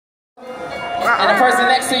and the person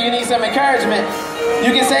next to you needs some encouragement,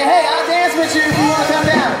 you can say, hey, I'll dance with you if you want to come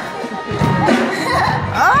down.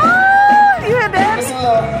 Oh, you and Daddy. It's a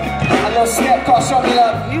little step called Show Me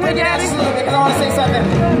Love. You and Daddy. Just a little bit because I want to say something.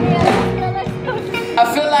 I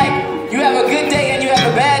feel like you have a good day and you have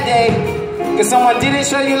a bad day because someone didn't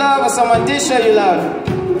show you love or someone did show you love.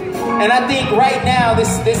 And I think right now,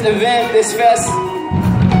 this event, this fest,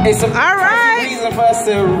 is a reason for us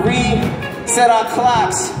to reset our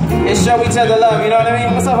clocks and show each other love. You know what I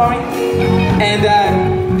mean? What's up, homie? And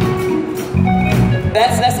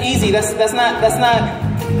that's easy. That's not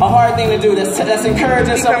a hard thing to do. That's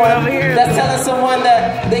encouraging someone. That's telling someone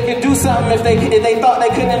that they can do something if they thought they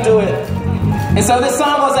couldn't do it. And so this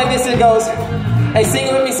song goes like this. It goes, hey, sing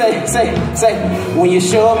it with me. Say, when you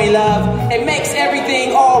show me love, it makes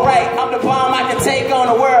everything all right. I'm the bomb. I can take on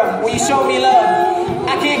the world. When you show me love,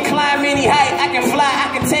 I can climb any height. I can fly.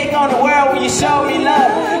 I can take on the world. When you show me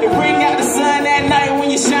love,